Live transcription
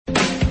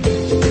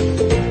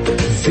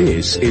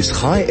This is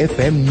High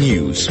FM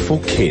News for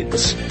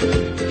Kids.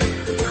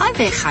 Hi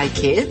there, Hi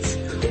Kids.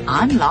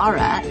 I'm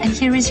Lara, and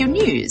here is your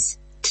news.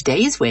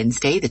 Today is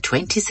Wednesday, the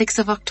 26th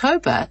of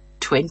October,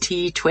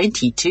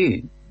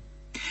 2022.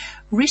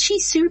 Rishi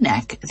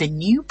Sunak, the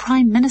new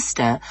Prime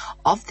Minister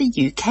of the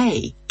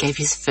UK, gave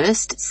his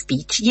first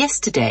speech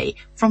yesterday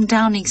from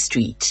Downing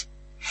Street.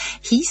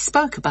 He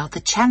spoke about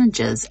the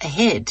challenges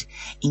ahead,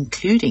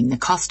 including the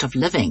cost of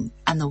living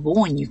and the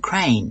war in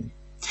Ukraine.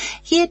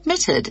 He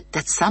admitted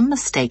that some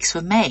mistakes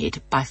were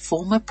made by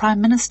former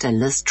Prime Minister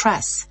Liz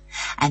Truss,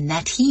 and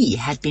that he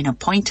had been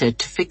appointed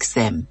to fix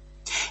them.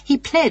 He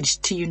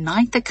pledged to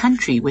unite the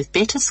country with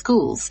better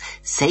schools,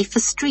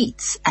 safer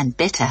streets, and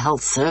better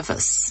health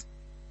service.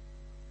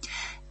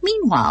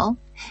 Meanwhile,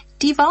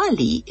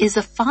 Diwali is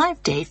a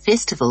 5-day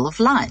festival of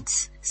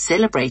lights,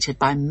 celebrated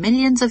by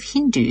millions of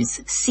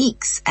Hindus,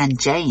 Sikhs, and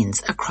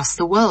Jains across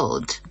the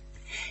world.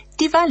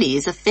 Diwali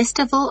is a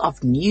festival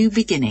of new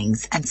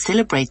beginnings and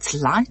celebrates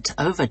light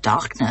over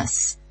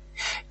darkness.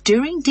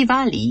 During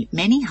Diwali,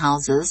 many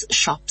houses,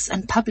 shops,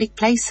 and public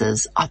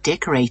places are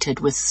decorated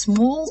with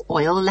small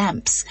oil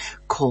lamps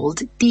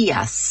called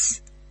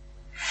diyas.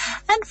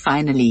 And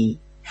finally,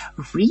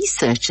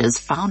 researchers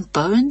found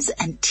bones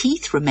and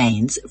teeth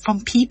remains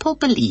from people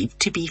believed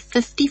to be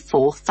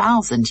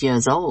 54,000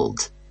 years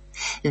old.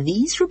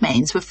 These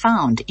remains were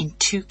found in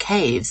 2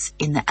 caves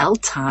in the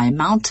Altai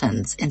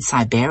Mountains in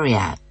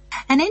Siberia.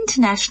 An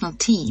international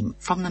team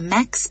from the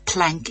Max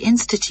Planck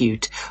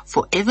Institute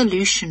for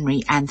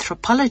Evolutionary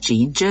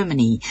Anthropology in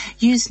Germany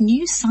used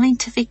new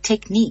scientific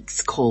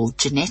techniques called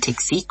genetic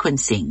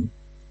sequencing.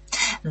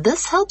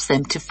 This helps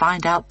them to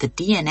find out the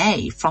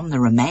DNA from the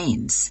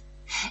remains.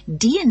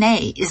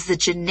 DNA is the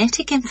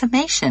genetic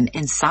information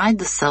inside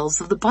the cells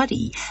of the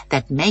body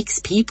that makes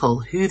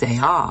people who they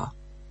are.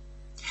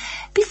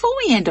 Before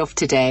we end off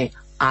today,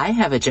 I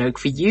have a joke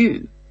for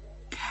you.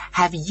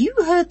 Have you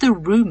heard the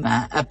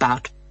rumor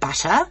about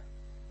butter?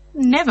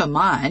 Never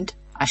mind,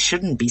 I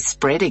shouldn't be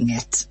spreading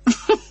it.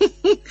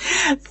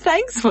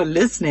 Thanks for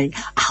listening.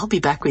 I'll be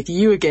back with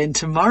you again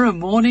tomorrow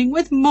morning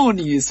with more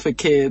news for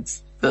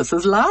kids. This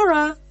is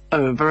Lara,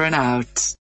 over and out.